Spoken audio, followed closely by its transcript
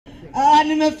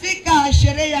Nimefika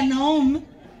sherehe ya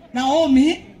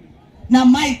Naomi na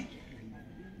Mike.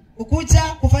 Ukuja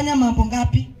kufanya mambo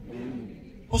ngapi?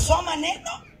 Kusoma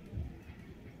neno,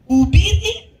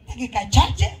 ubiri dakika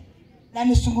chache na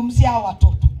nisungumzia hao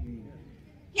watoto.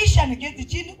 Kisha niketi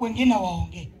chini wengine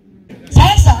waongee.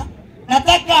 Sasa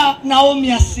nataka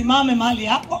Naomi asimame mahali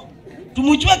hapo.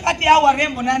 Tumujue kati ya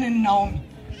warembo nani ni Naomi.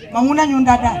 Manguna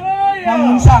nyundada na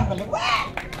msangole.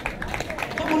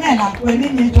 Tumunela kweni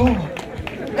nyejongo.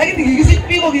 Lakini kikisi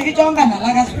pigo kikichonga na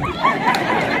lagasu.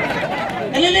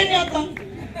 Eleleni hata.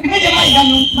 Kimeje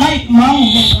Mike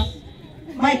maunga.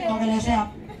 Mike ongeleze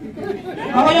hapo.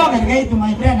 Mama yoga ngaitu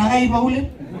my friend akaiba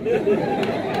ule.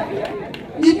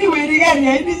 Ini weri gani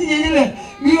ya ini sijele.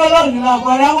 Ngolol nila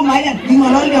kwa yangu maya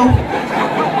ngolol leo.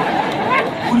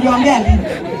 Uliongea lini?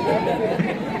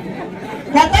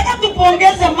 Nataka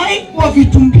tupongeze Mike kwa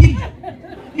vitu mbili.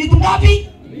 Vitu ngapi?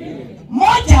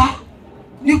 Moja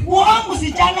ni kuwa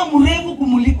msichana mrefu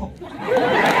kumuliko.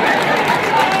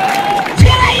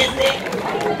 Sio hizi.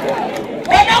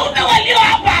 Wanaume walio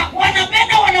hapa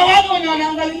wanapenda wanawake wenye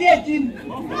wanaangalia chini.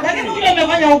 Lakini yule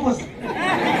amefanya huko sasa.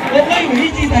 Ndio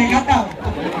hichi itaikata.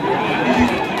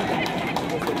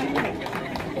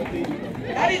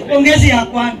 Hadi pongezi ya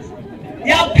kwanza.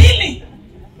 Ya pili,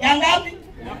 ya ngapi?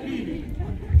 Ya pili.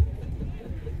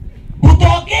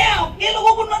 Kutokea kile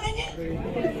huko na nini?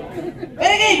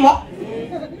 Beregewa.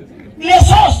 Ile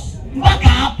sauce mpaka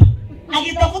hapa.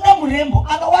 Akitafuta mrembo,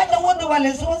 akawacha wote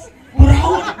wale sauce,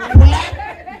 brown, black.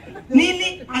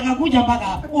 Nini akakuja mpaka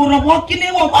hapa. Urabo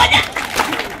kile moja.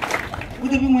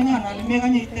 Udebi mwenye analimega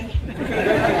nyite.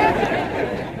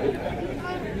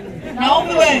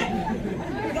 Naomi wewe.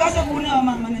 Kasa kuna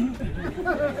mama neno.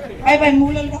 Bye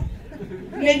mulala.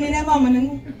 Leni ne mama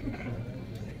neno.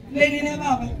 Leni ne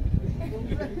baba.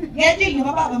 Ngeti ni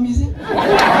baba misi.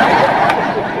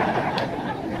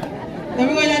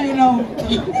 Debi ngoja ni Naomi.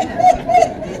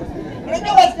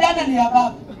 Unajua wasichana ni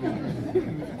baba.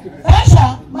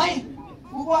 Sasa Mike,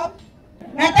 uko wapi?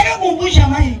 Nataka kukumbusha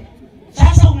Mike.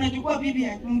 Sasa unachukua bibi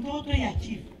ya mtoto ya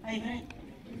chief. Aive.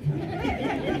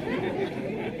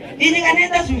 Ini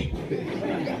kanenda sui.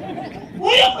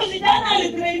 Huyo msichana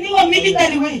alitrainiwa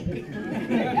military way.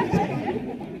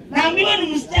 Naambiwa ni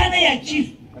msichana ya chief.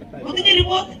 Utiki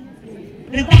report?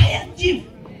 Retired chief.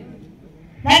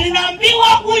 Na ninaambiwa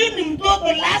huyu ni mtoto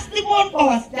last born kwa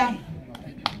wasichana.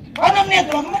 Wana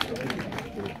mneto mama?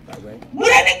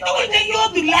 Mureni kutoka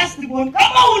yote last born.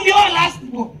 Kama ulioa last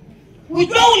born.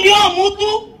 Ujua ulioa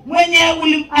mtu mwenye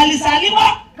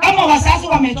alisaliwa kama wazazi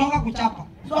wamechoka kuchapa.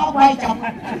 So why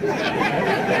chapa?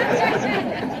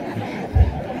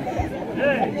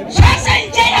 Sasa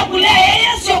nje ya kulea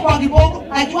yeye sio kwa kiboko,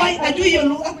 ajui hiyo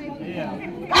lugha.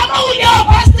 Kama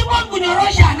ulioa first born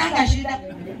kunyorosha ananga shida.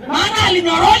 Maana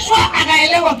alinyoroshwa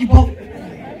akaelewa kiboko.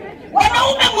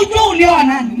 Wanaume mjua ulioa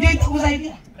nani? Ndio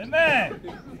itakusaidia. Amen.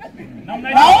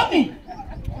 Naomi,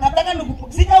 nataka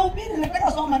nikupongeze ubiri,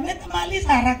 nataka soma nenda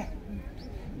maliza haraka.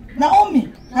 Naomi,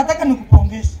 nataka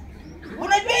nikupongeze.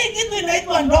 Unajua hii kitu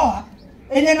inaitwa ndoa.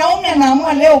 Yenye Naomi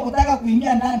anaamua leo kutaka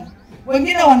kuingia ndani.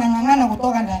 Wengine wanang'ang'ana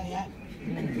kutoka ndani yake.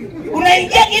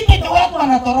 Unaingia kitu cha watu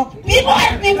wanatoroka. People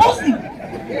are divorcing.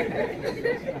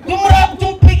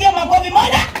 Tumpigie makofi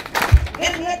moja.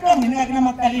 Eti ndio mimi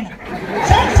na Salina.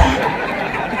 Sasa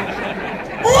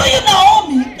huyu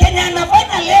Naomi Kenya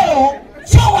anafanya leo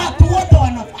sio watu wote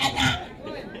wanafanya.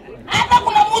 Hata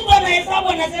kuna mtu anahesabu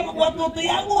anasema watoto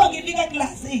yangu wakifika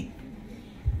klasi.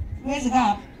 Wewe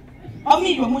kaa.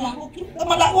 Amigo mwanangu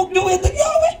kama la ukiwe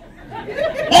tukiwe.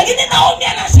 Lakini Naomi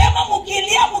anasema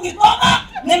mkilia mkitoka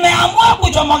nimeamua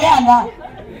kuchomogea ndani.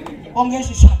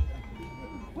 Pongezi sana.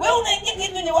 Wewe unaingia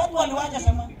kitu ni watu waliwacha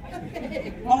sema.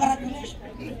 Congratulations.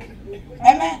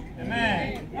 Amen.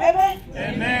 Amen. Amen.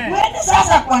 Amen. Wewe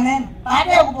sasa kwa neno.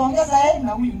 Baada ya kupongeza yeye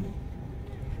na huyu.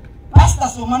 Pastor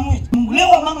Somanwe, Mungu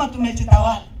leo mama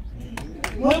tumejitawala.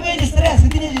 Wewe ni stress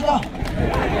ndio jitoa.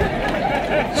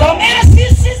 Somea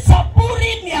sisi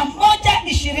Zaburi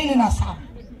 127.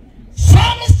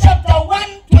 Psalms chapter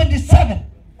 127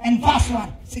 and verse 1.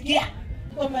 Sikia.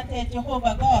 Komate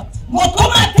Jehovah God.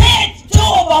 Mokomate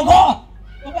Jehovah God.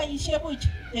 Koba ishebu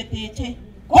teteche.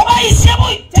 Koba ishebu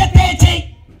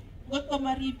teteche.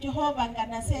 Gotomarib Jehovah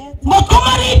nganaset.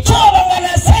 Mokomarib Jehovah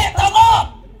nganaset God.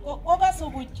 Koba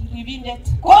subuj ribindet.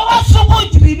 Koba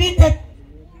subuj ribindet.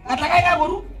 Katakai ka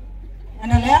guru.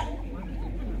 Analea.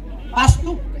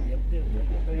 Pastu.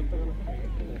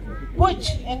 Puch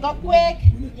engokwek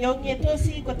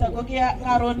yongetosi kotakokia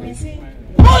karon misi.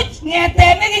 Puch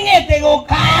ngete go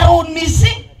karon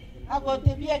misi.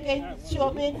 Agotebia ke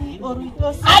shobeni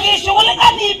oruitos. Age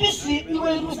shughulika ni bisi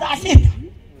iwe rusa sita.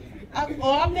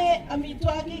 Ame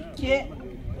amitwagik che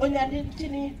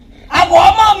onyalilchini.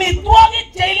 Agoma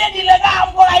amitwagik che ile dilega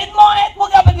amkorait moet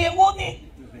kuga benguti.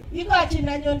 Ikochin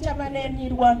anyun chamanenyi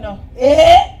Rwondo.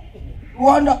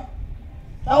 Rwondo.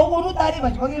 Tau kunu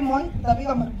taarifa chebo kemoi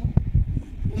tutafika marufuku.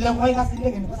 Ile kwa kasi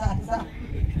ndege ni saa 9.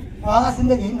 Kwa kasi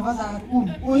ndege ni saa 10.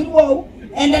 Uipo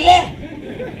endelea.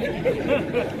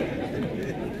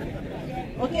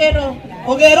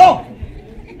 Ogero.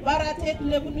 Baratet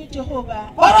nebunu Jehova.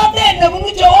 Baratet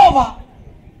nebunu Jehova.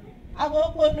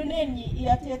 Ako konunenyi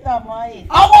iyatetab moet.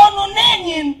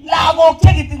 Akonunenyi lagok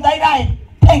chekitindai rai.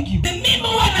 Thank you.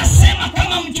 Mimi wanasema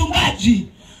kama mchungaji,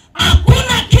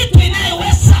 hakuna kitu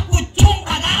inayoweza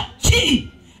kuchunga kapchi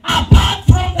apart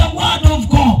from the word of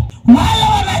God. Wale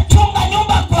wanachunga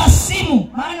nyumba kwa simu,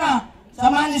 maana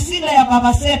zamani sile ya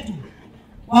baba zetu,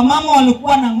 wamama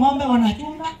walikuwa na ng'ombe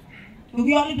wanachunga.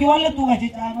 Tukiwale tuga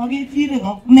chichano kitire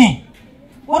ko ne.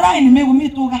 Ora ni megumi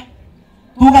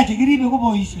tuga chikiribe ko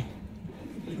boisie.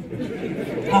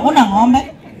 Hakuna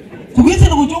ng'ombe. Tukizi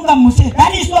kuchunga muse.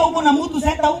 Kani sio uko na mtu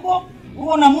senta huko,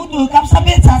 uko na mtu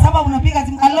Kapsabet saa 7 unapiga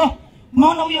simu. Halo,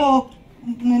 unaona huyo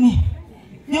nani?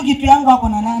 Hiyo kitu yangu hapo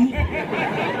na nani?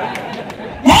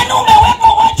 Yaani umeweka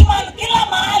watchman kila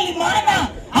mahali, maana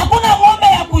hakuna ng'ombe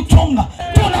ya kuchunga.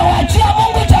 Tunawaachia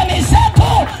Mungu jamii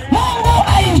zetu, Mungu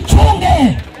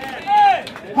aichunge.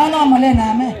 Hana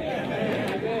malena ame.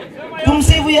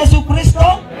 Tumsifu Yesu Kristo.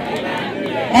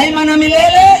 Daima na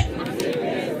milele.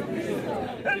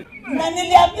 Na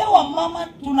niliambia wamama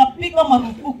tunapiga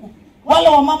marufuku. Wale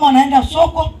wamama wanaenda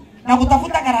soko na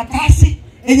kutafuta karatasi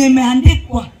yenye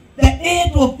imeandikwa the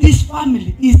head of this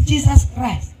family is Jesus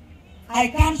Christ. I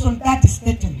cancel that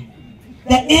statement.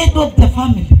 The head of the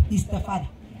family is the father.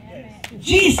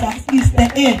 Jesus is the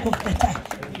head of the church.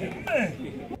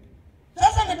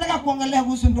 Sasa nataka kuangalia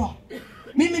kuhusu ndoa.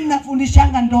 Mimi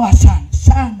ninafundishanga ndoa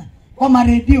sana kwa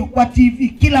maredio, kwa TV,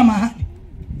 kila mahali.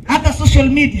 Hata social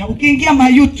media, ukiingia ma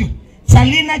YouTube,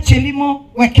 Salina, Jelimo,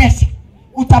 Wekesa,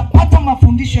 utapata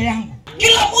mafundisho yangu.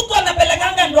 Kila mtu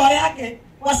anapelekanga ndoa yake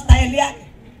kwa style yake.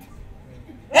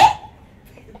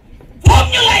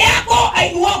 Formula yako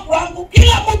haiwa kwangu,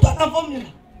 kila mtu ana formula.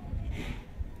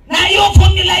 Na hiyo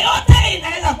formula yote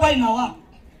inaweza kuwa inawa.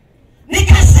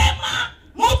 Nikasema,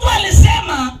 mtu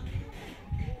alisema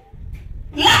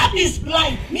love is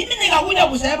blind. Mimi nikakuja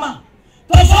kusema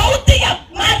tofauti ya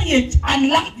marriage and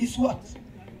love is what?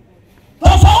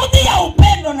 Tofauti ya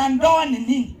upendo na ndoa ni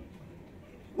nini?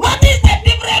 What is the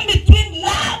difference between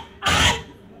love and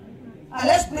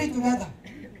let's pray together.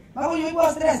 Babu you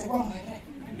was stress kwa mwana.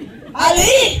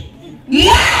 Ali,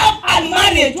 love and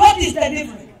marriage, what is the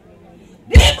difference?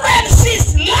 Difference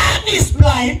is love is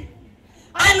blind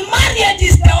and marriage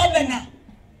is the opener.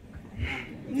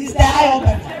 Is the eye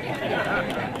opener.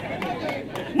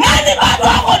 Nani bado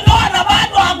wako ndoa na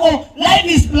bado wako life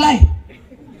is blind?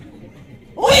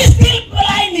 Who is still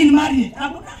blind in marriage?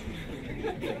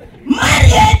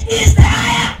 Marriage is the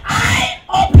eye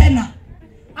opener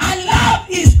and love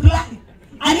is blind.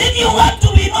 And if you want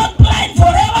to be not blind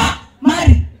forever,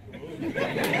 marry.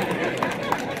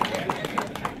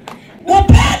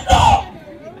 Upendo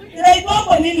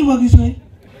inaitwa nini kwa Kiswahili?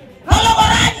 Halo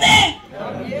marane.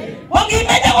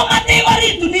 Wangimeja kwa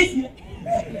matewari Tunisia.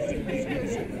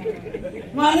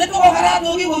 Maana tuko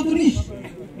karado uki kwa Tunisia.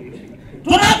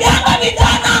 Tunabianga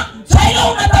vijana,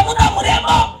 sasa unatafuta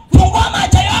mrembo, fungua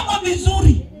macho yako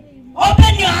vizuri.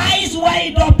 Open your eyes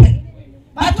wide open.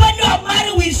 But when you are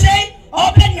married, we say,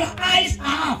 open your eyes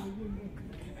half.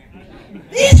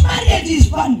 This marriage is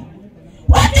fun.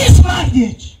 What is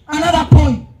marriage? Another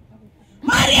point.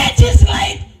 Marriage is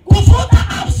like kufuta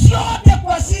apps yote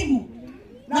kwa simu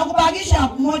na kubagisha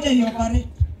app moja ioperate,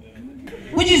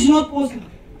 which is not possible.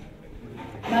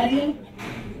 Marriage.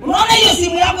 Unaona hiyo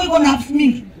simu yako iko na apps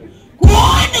mingi.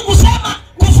 Kuone kusema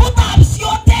kufuta apps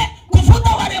yote,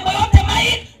 kufuta warembo yote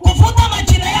mai, kufuta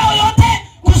majina yao yote,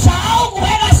 kusahau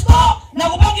kuweka store na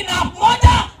kubaki na app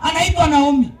moja anaitwa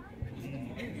Naomi.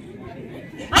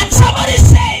 And somebody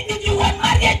say, if you want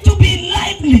marriage to be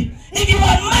lively, if you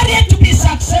want marriage to be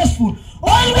successful,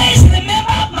 always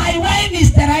remember my wife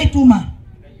is the right woman.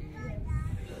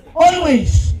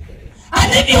 Always.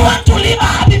 And if you want to live a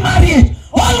happy marriage,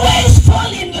 always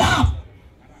fall in love.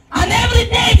 And every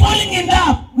day falling in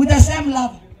love with the same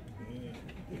lover.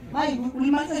 Mai,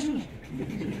 ulimaliza shule?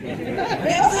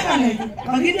 Sasa nani?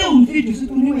 Waginde umfitu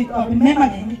situniwe kwa mema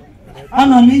nini?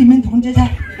 Ana mimi mtukunjeja.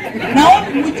 Na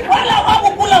wala wako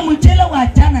kula mchele wa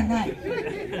jana naye.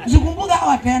 Usikumbuka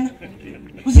hawa tena.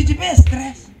 Usijipe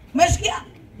stress. Umesikia?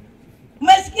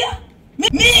 Umesikia?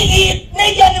 Mimi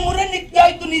neja ni mureni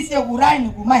ya Tunisia kurai ni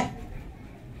kumai.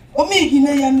 Omi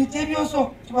gine ya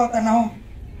mitebioso kwa kana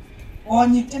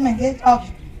Onyite menge au.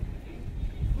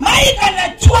 Mike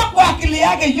anachua kwa akili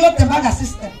yake yote mpaka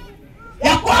system.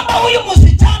 Ya kwamba huyu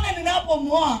msichana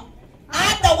ninapomuoa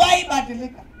hatawahi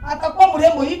badilika. Atakuwa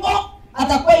mrembo hivyo,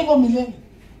 atakuwa hivyo milele.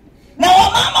 Na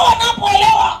wamama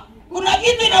wanapoolewa, kuna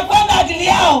kitu inakwenda akili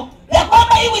yao ya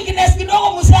kwamba hii weakness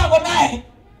kidogo msako naye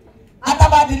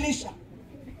atabadilisha.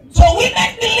 So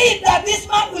women believe that this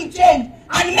man will change,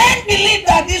 and men believe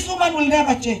that this woman will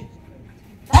never change.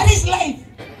 That is life.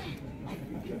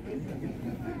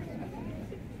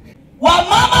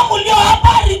 Wamama mulio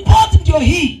hapa report ndio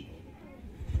hii.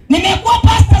 Nimekuwa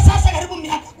pastor sasa karibu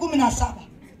miaka 17.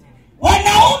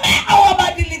 Wanaume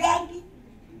hawabadilikangi.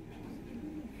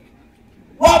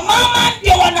 Wamama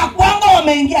ndio wanakuanga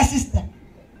wameingia system.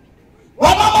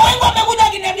 Wamama wengi wamekuja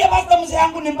kiniambia pastor, mzee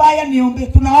yangu ni mbaya, niombe.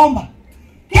 Tunaomba.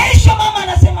 Kesho mama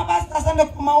anasema pastor, asante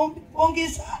kwa maombi.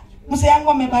 Ongeza, mzee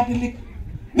yangu amebadilika.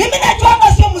 Mimi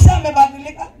najua sio mzee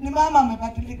amebadilika, ni mama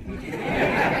amebadilika.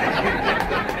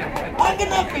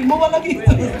 Angina filmu wala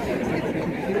kitu.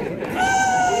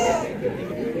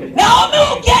 Naomi,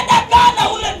 ukienda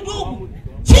Ghana ule ndugu,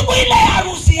 siku ile ya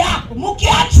harusi yako,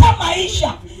 mkianza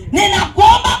maisha,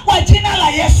 ninakuomba kwa jina la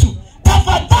Yesu,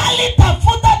 tafadhali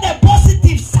tafuta the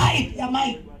positive side ya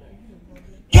maisha.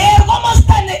 Kama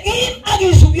stane in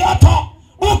agizubioto,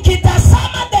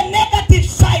 ukitazama the negative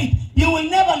side, you will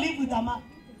never live with a man.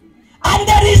 And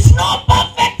there is no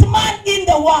perfect man in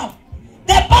the world.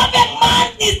 The perfect man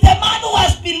is the man who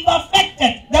has been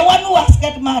perfected, the one who has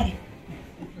get married.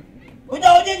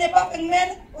 Uja the perfect man,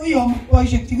 uyo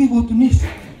shektingi go to Nice.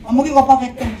 Amuki go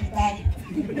perfect mtitari.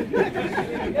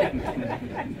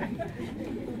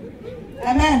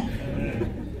 Amen.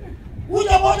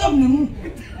 Uja boja mnemu.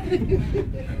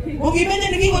 Ukimene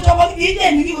nikiko chapa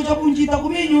ije nikiko chapa unjita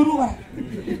kumenyuruwa.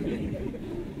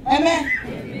 Amen.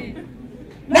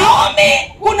 Naomi,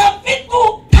 kuna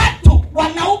vitu tatu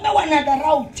wanaume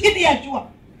wanadharau chini ya jua.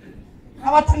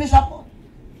 Hawatani support.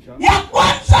 Ya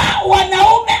kwanza,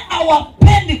 wanaume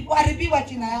hawapendi kuharibiwa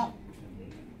jina yao.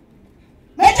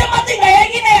 Mecha matinga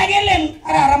yengine yagele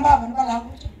ararambaba nibala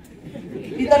hakucha.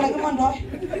 Ita nakima ndoe.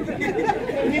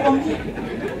 Nibombi.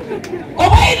 Kwa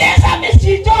ileza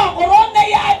misicho korone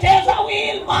ya jeza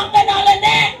wil manga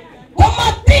nalene. Kwa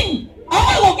mating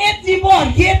awa gogeti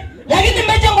borgit. Lakini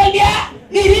mecha ngoldia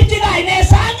iritika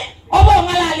inesange obo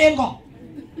ngalalengo.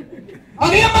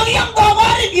 Agiyam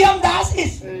dogori giyam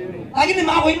dasis. Lakini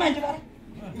mabo imanjibara.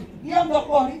 Giyam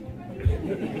dogori.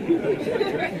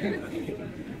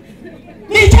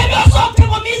 Nichebyo sote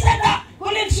komisenda.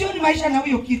 Kule sioni maisha na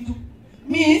huyo kitu.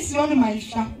 Mimi sioni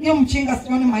maisha. Hiyo mchinga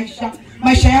sioni maisha.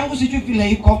 Maisha yangu sijui vile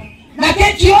iko. Na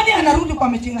jioni anarudi kwa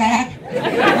mchinga yake.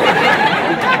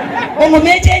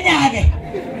 Ongomeche nyage.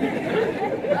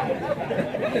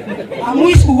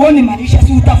 Amuisi uone maisha,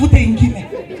 si utafute ingine.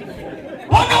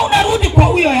 Mbona unarudi kwa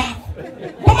huyo yako?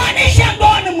 Kumaanisha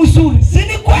ndoa ni mzuri. Si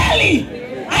ni kweli?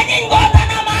 Anyi ngota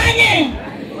na manye.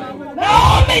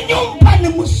 Naomi, nyumba ni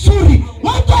mzuri.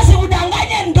 Mtu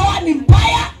asikudanganye ndoa ni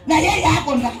mbaya na yeye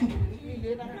yako ndani.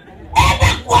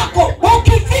 Enda kwako,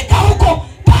 ukifika huko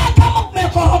kama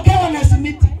umekorogewa na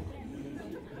simiti.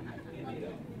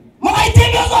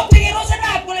 Mwaitengyo zote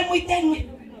na kule muitenwe.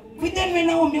 Muitenwe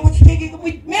Naomi, watitege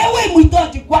mewe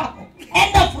muitoji kwako.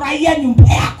 Enda furahia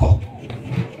nyumba yako.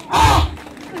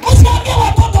 Usiambie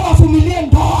watoto wavumilie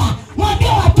ndoa. Mwambie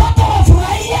watoto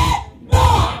wafurahie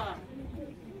ndoa.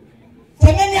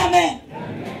 Semeni amen.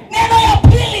 Neno ya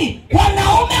pili,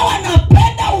 wanaume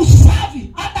wanapenda usafi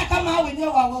hata kama hao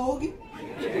wenyewe hawaogi.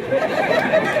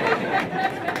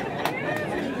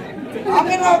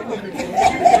 Amen hapo.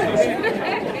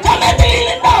 Kama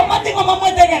tilile ndio matingo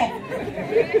mamwetege.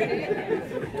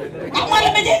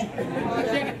 Amwale meje.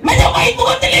 Meje maitu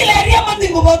tilile area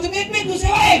matingo botu bibi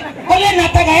kusewe. Ole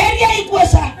nataka area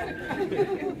ikuasa.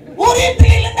 Uri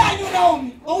tilile ndanyu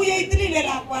Naomi. Uye itilile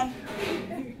la kwan.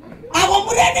 Ako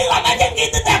mureni kamaje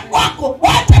ngitita kwako.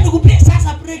 Wacha nikupie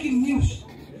sasa breaking news.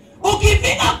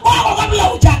 Ukifika kwako kabla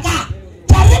hujaka,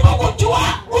 jaribu kujua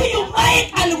huyu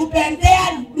Mike alikupendea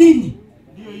nini.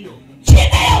 Shida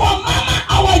ya wamama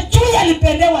hawajui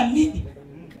alipendewa nini.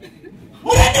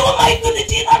 Mureni wa Mike ni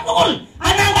jina tukul.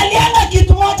 Anaangalianga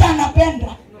kitu moja anapenda.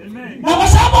 Na kwa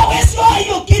sababu wewe sio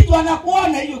hiyo kitu,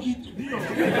 anakuona hiyo kitu.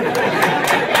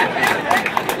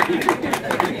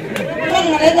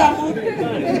 Ngaleta mu.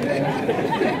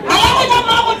 Alafu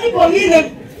jamaa hapo ndipo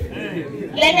ile.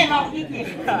 Lene na ufike.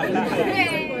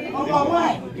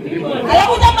 Ngomai.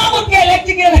 Alafu jamaa hapo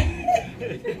kielektrikele.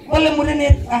 Wale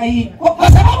murene ai.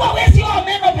 Kwa sababu wewe sio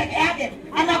meno peke yake,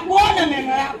 anakuona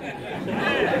meno yako.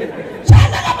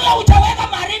 Sasa kabla hujaweka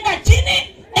marinda chini,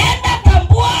 enda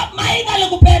tambua Mike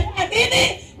alikupenda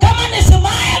nini. Kama ni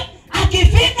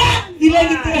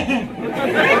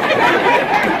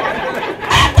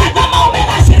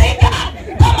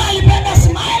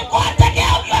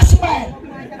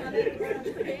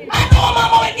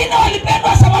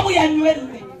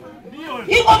nywele.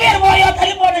 Iko gerbo yote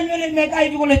alipona nywele imekaa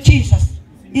hivi kule Jesus.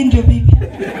 Ndio bibi.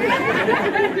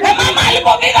 Na mama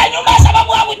alipopiga nyumba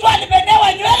sababu hakujua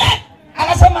alipendewa nywele,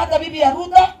 akasema hata bibi ya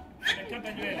Ruto,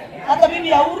 hata bibi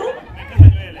ya Uhuru,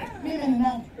 mimi ni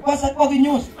nani? Kwa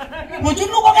kinyozi.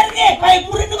 Mchunu kwa gari kwa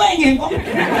iburi ndio yengo.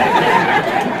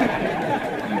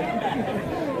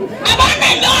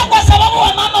 Abana nyoa kwa sababu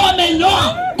wa mama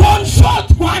wamenyoa.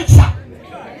 Consult kwanza.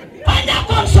 Fanya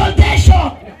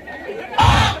consultation.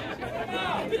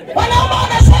 Wanaume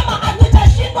wanasema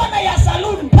hatutashindwa na ya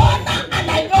saluni, mbona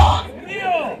ananyoa?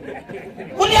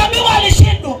 Uliambiwa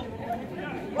alishindwa.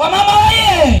 Wamama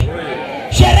wewe,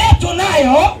 sherehe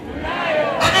tunayo.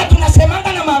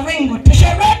 Tunasemanga na maringo,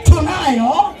 sherehe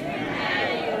tunayo.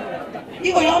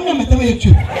 Hiyo yamne mtewe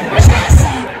yetu.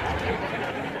 Sasa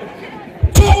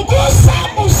chunguza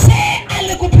mzee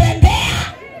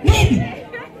alikupendea nini?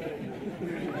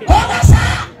 Kwanza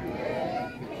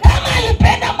kama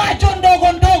alipenda macho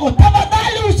ndogo ndogo,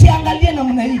 tafadhali usiangalie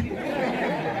namna hii.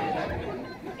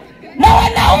 Na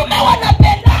wanaume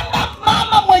wanapendanga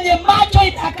mama mwenye macho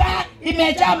itakaa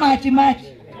imejaa maji maji.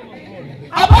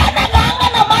 Abana ganga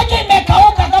na macho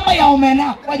imekauka kama ya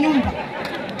omena kwa nyumba.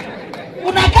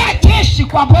 Unakaa jeshi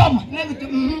kwa boma.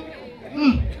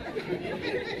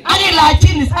 Ani la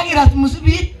chini, sagi la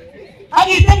musibi.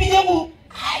 Ani temi yangu,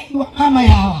 ai mama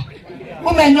yawa.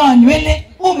 Umenyoa nywele,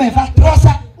 umevaa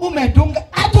trosa, umedunga.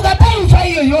 Hatukatai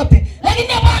ufai yoyote. Lakini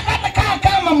hapa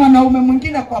kama mwanaume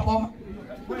mwingine kwa boma.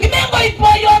 Kimengo ipo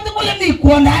yote kule ni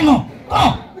kuonano.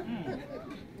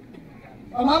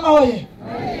 Mama oye.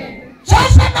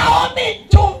 Sasa Naomi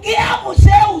chungia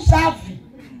mzee usafi.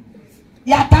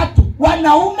 Ya tatu,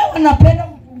 wanaume wanapenda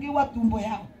kufungiwa tumbo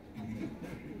yao.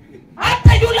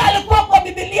 Hata yule alikuwa kwa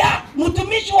Biblia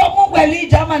mtumishi wa Mungu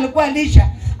Elijah ama alikuwa Elisha,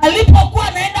 alipokuwa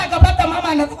anaenda akapata mama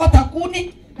anatokota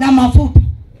kuni na mafuta.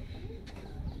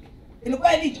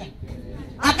 Ilikuwa Elijah.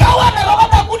 Akawa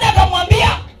anatokota kuni akamwambia,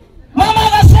 mama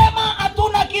akasema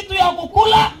hatuna kitu ya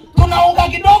kukula, tuna unga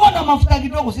kidogo na mafuta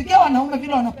kidogo. Sikia wanaume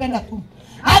vile wanapenda tumbo.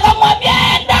 Akamwambia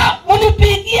enda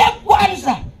unipigie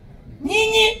kwanza.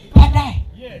 Nyinyi baadaye.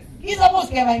 Yes. Hizo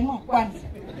bosi ya baimo kwanza.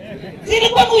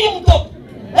 Silikuwa huyu mtoto.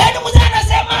 Yaani mzee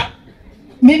anasema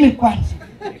mimi kwanza.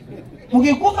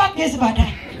 Mkikufa kesi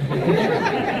baadaye.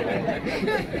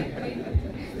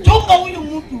 Chunga huyu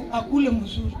mtu akule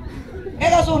mzuri.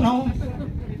 Ega so naomba.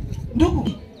 Ndugu,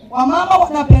 wamama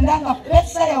wanapendanga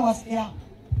pesa ya wasi yao.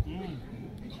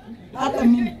 Hata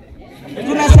mimi.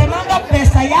 Tunasemanga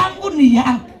pesa yangu ni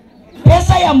yangu.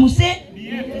 Pesa ya mzee ni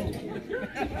yetu.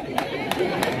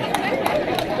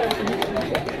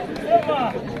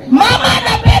 Mama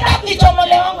anapenda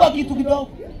kichomole wangu kitu kidogo.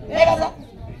 Eka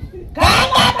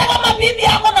kama hata kama bibi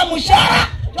yako na mshahara,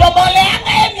 chomole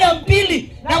yanga 200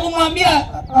 na kumwambia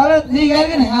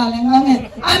zigani hale ngane.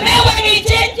 Amewa ni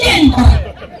chenchen.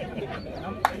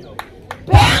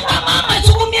 Panga mama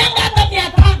chukumianga hata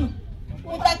 500.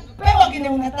 Utapewa kile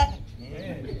unataka.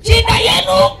 Shida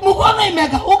yenu mkono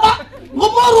imegeuka,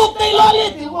 ngumuru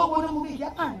kailoleti wewe mumiki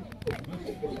ana.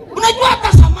 Unajua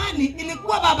hata zamani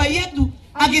ilikuwa baba yetu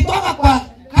akitoka kwa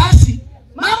kazi,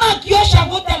 mama akiosha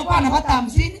ngote alikuwa anapata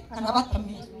 50, anapata 100.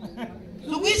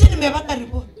 Siku hizi nimepata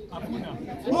report. Hakuna.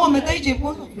 Muo umetaije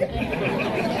pono.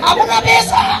 Hakuna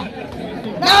pesa.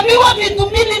 Naambiwa vitu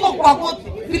mbili iko kwa ngote,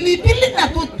 pilipili na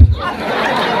tutu.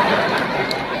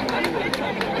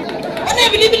 Ani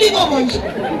pilipili iko bonjo.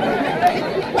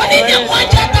 Wanini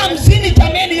mwacha hata 50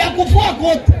 jameni ya kufua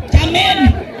kote. Jameni.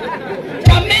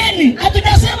 Jameni.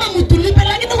 Hatujasema mtulipe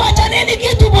lakini wachaneni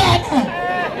kitu bwana.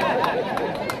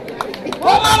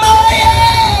 Mama oye.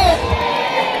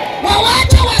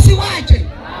 Wawache wasiwache.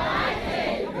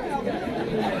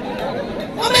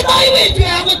 Wametoi wetu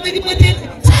ya kote kipotezi.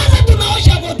 Sasa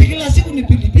tunaosha kote kila siku ni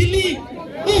pilipili.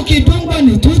 Ukitungwa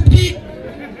ni toothpick.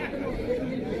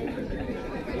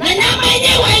 Na nyama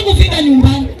yenyewe haikufika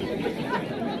nyumbani.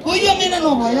 Huyo mimi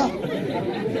na baya.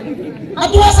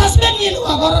 Hatuwa suspend yenu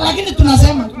wakora lakini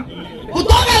tunasema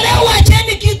kutoka leo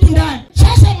wacheni kitu ndani.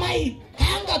 Sasa mai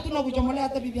kanga tunakuchomolea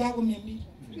hata bibi yako 200.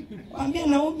 Mwambie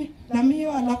Naomi na mimi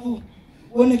alafu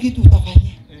uone kitu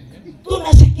utafanyia.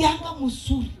 Tunasikianga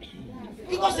mzuri.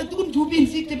 Because tu ndubi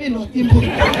nsikte pelo timbo.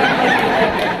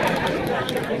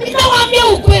 Nitawaambia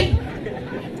ukweli.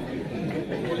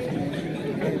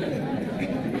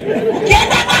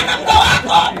 Ukienda na mke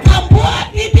wako tambua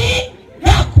bibi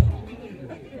yako.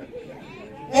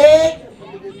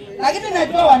 Lakini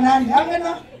najua wanani,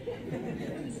 amena.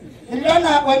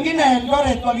 Niliona wengine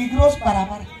Eldoret wakigross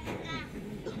barabara.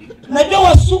 Najua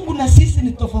Wasugu na sisi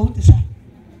ni tofauti sana.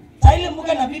 Sasa ile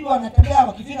mke na bibi wanatembea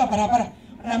wakifika barabara,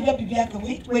 anaambia bibi yake,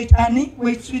 wait honey,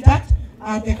 wait sweetheart,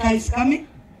 The car is coming.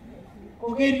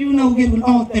 Okay, you know,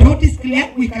 the road is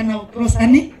clear. We can now cross,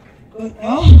 honey.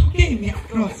 Oh, okay, we have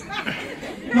crossed.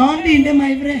 No, in the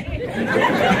my friend.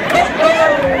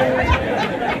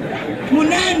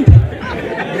 Munand.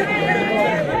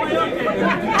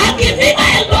 Akifika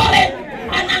Eldoret,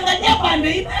 anaangalia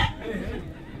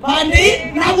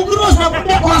pande na kukross na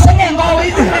kuja kwa sema ngao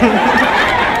hizi.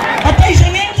 Hata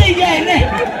ishenenze yeye.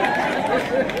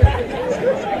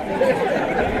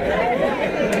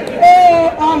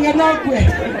 Anganakwe.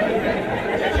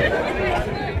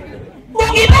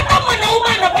 Ukipata mwanaume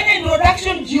anafanya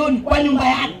introduction jioni kwa nyumba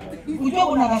yake, unajua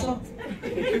kuna kasoro.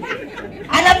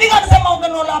 Anapiga anasema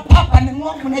ungenola papa ni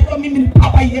mwangu naitwa mimi ni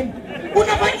papa yenu.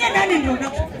 Unafanyia nani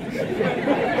introduction?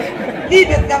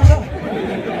 Hivi kabisa.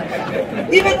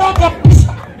 Hivi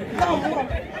kabisa.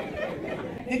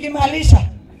 Nikimalisha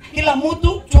kila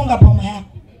mtu chunga boma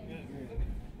yako.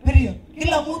 Ndio,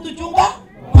 kila mtu chunga.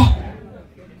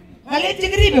 Kale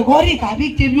tigribe gori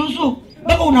kabik tebyoso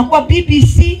baba unakuwa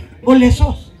BBC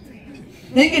olesos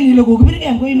nenge nile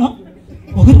kokubirge ngo ino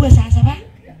kokirwe sasa ba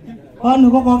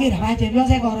kono kokokira ba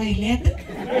tebyoso koro ilete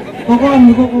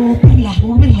kokoni kokopila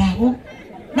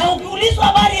na ukiulizwa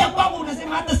habari ya kwangu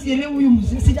unasema hata sielewi huyu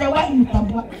mzee sijawahi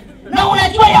mtambua na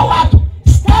unajua ya watu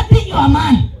study your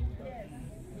man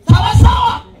sawa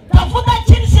sawa tafuta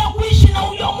jinsi ya kuishi na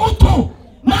huyo mtu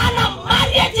maana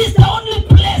marriage is the only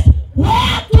place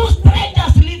where two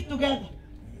strangers live together.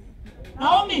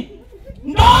 Naomi,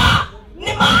 ndoa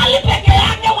ni mahali peke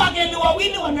yake wageni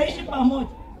wawili wanaishi pamoja.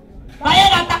 Kaya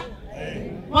kata.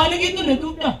 Mahali kitu ni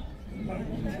tupia.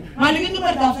 Mahali kitu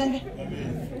metafenge.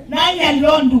 Nani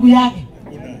alio ndugu yake?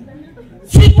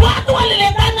 Si watu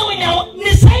waliletana wenye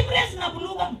ni Cyprus na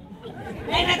Buluga.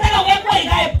 Na inataka wekwa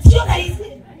ikae. Sio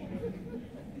rahisi.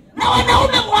 Na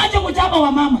wanaume mwache kuchapa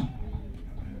wa mama.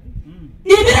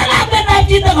 Ibira labda na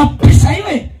jita kabisa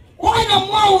iwe. Wana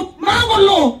mwao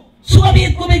mangolo suwabi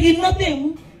kubegi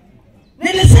nothing.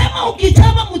 Nilisema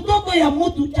ukichapa mtoto ya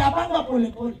mtu chapanga pole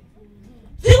pole.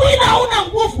 Siku inauna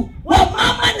nguvu.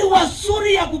 Wamama ni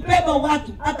wazuri ya kubeba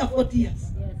watu hata 40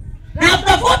 years. Na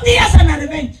after 40 years ana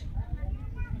revenge.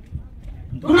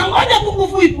 Tunangoja tu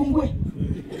nguvu ipungue.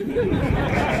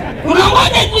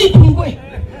 Tunangoja tu ipungue.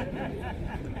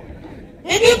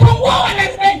 Ikipungua wana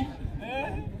revenge.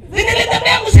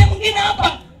 Nilitembea msemo mwingine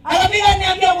hapa. Akapiga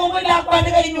niambia gogo la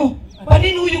kuandika inyo. Kwa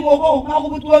nini huyu gogo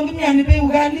hakukutuangia anipe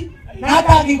ugali? Na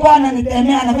hata akikuwa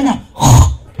ananitemea anafanya.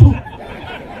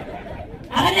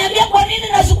 Akaniambia kwa nini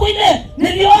na siku ile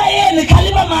nilioa yeye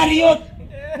nikalipa mali yote.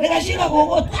 Nikashika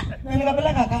gogo na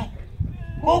nikapeleka kaka.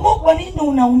 Gogo kwa nini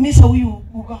unaumiza huyu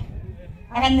gogo?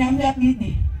 Akaniambia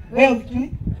bidi. Wewe tu.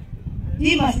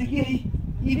 Hii masikiri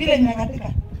hii vile nimekatika.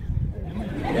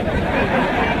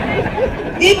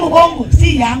 Hii mgongo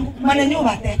si yangu maana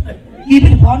nyumba te.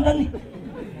 Hivi pondo ni.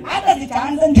 Hata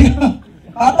zitaanza ndio.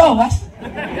 Hata basi.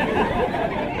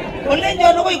 Ole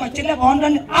ndio ndio chile pondo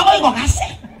ni. Hapo iko kasi.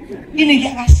 Ini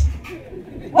kia kasi.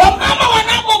 Wamama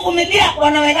wanapovumilia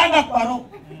wanawekanga kwa roho.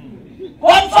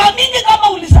 Wanafahamini kama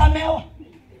ulisamewa.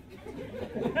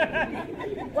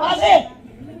 Wase.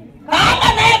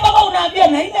 Kama naye baba unaambia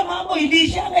na ile mambo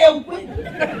ilishanga ya ukweli.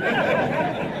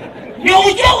 Ndio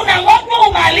uje unangoja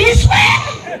umalizwe.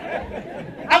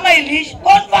 Ama ilishi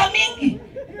confirming.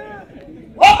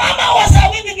 Wamama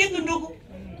wasawini kitu ndugu.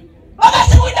 Baka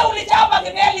siku ile ulichapa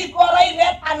kimeli kora ile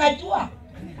anajua.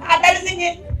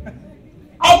 Atalizinye.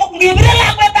 Au ngibira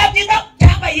la kwenda jita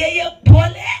chapa yeye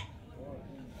pole.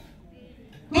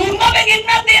 Ngombe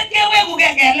kina tekewe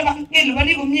kugegele bangile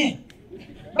bali kumye.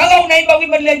 Baka unaimba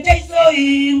wimbo le Jaiso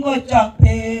ingo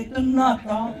chape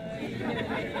tunata.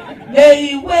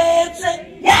 Wetse.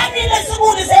 Yani ile siku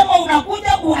ulisema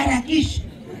unakuja kuharakisha.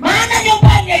 Maana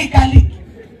nyumbani haikaliki.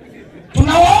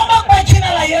 Tunawaomba kwa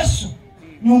jina la Yesu.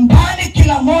 Nyumbani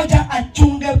kila moja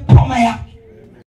achunge boma yake.